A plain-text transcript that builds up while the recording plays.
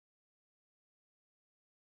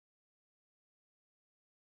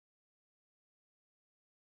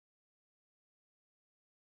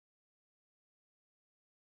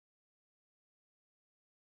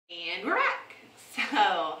And we're back.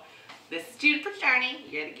 So this is Junipers' journey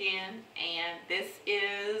yet again, and this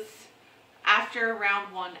is after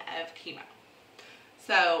round 1 of chemo.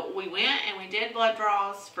 So we went and we did blood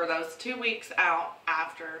draws for those 2 weeks out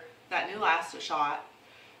after that Neulasta shot,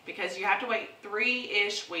 because you have to wait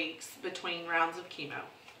 3-ish weeks between rounds of chemo.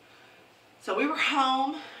 So we were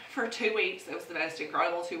home for 2 weeks. It was the most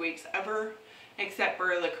incredible 2 weeks ever, except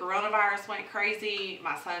for the coronavirus went crazy.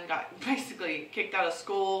 My son got basically kicked out of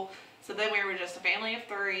school. So then we were just a family of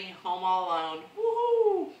 3, home all alone.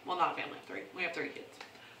 Woohoo! Well, not a family of 3. We have 3 kids.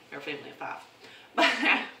 We're a family of 5.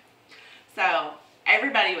 But so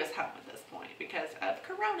everybody was home at this point because of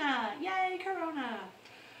Corona. Yay, Corona!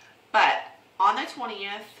 But on the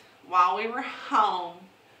 20th, while we were home,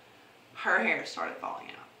 her hair started falling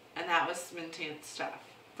out. And that was some intense stuff.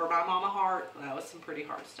 For my mama heart, that was some pretty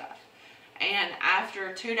hard stuff. And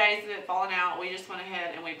after 2 days of it falling out, we just went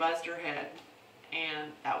ahead and we buzzed her head.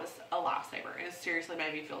 And that was a lifesaver. It seriously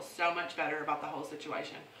made me feel so much better about the whole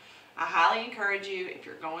situation. I highly encourage you, if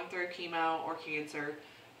you're going through chemo or cancer,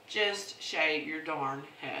 just shave your darn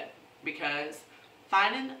head. Because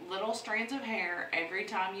finding little strands of hair every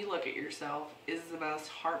time you look at yourself is the most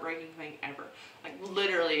heartbreaking thing ever. Like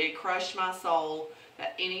literally, it crushed my soul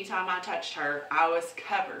that anytime I touched her, I was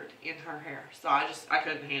covered in her hair. So I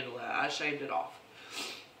couldn't handle that. I shaved it off.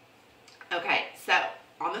 Okay, so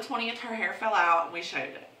on the 20th, her hair fell out and we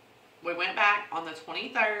shaved it. We went back on the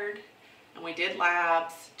 23rd and we did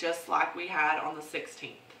labs just like we had on the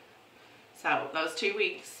 16th. So those 2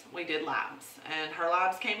 weeks we did labs, and her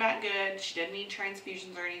labs came back good. She didn't need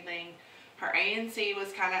transfusions or anything. Her ANC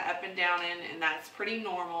was kind of up and down, and that's pretty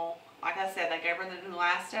normal. Like I said, they gave her the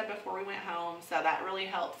Neulasta before we went home, so that really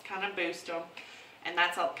helps kind of boost them. And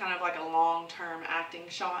that's kind of like a long-term acting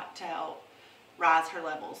shot to help rise her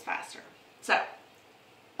levels faster. So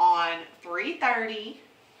on 3/30,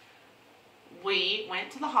 we went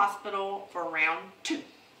to the hospital for round 2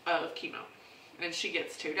 of chemo. And she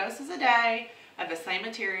gets 2 doses a day of the same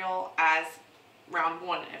material as round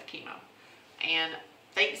 1 of chemo. And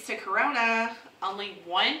thanks to Corona, only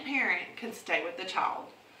one parent could stay with the child.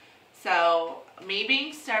 So me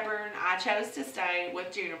being stubborn, I chose to stay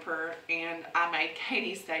with Juniper, and I made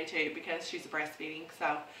Katie stay too because she's breastfeeding,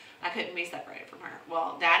 so I couldn't be separated from her.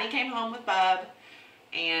 Well, Daddy came home with Bub,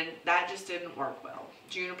 and that just didn't work well.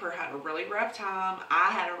 Juniper had a really rough time. I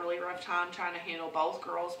had a really rough time trying to handle both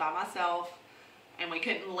girls by myself. And we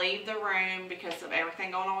couldn't leave the room because of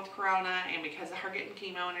everything going on with Corona and because of her getting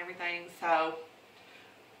chemo and everything. So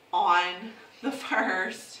on the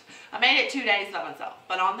 1st, I made it 2 days by myself.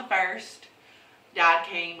 But on the 1st, Dad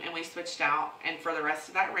came and we switched out. And for the rest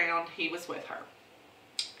of that round, he was with her.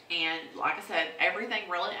 And like I said, everything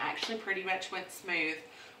really actually pretty much went smooth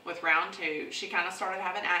with round 2. She kind of started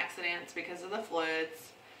having accidents because of the fluids.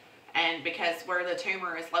 And because where the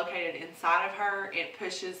tumor is located inside of her, it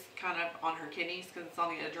pushes kind of on her kidneys because it's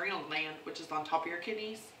on the adrenal gland, which is on top of your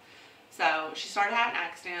kidneys. So she started having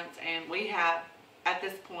accidents, and we have, at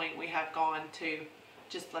this point, we have gone to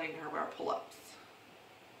just letting her wear pull-ups.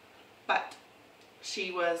 But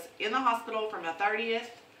she was in the hospital from the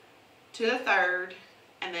 30th to the 3rd,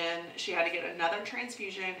 and then she had to get another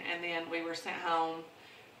transfusion, and then we were sent home.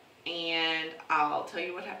 And I'll tell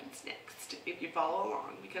you what happens next if you follow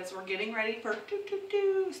along, because we're getting ready for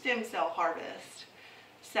stem cell harvest.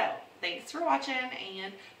 So thanks for watching,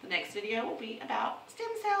 and the next video will be about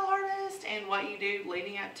stem cell harvest and what you do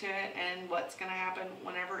leading up to it and what's going to happen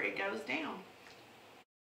whenever it goes down.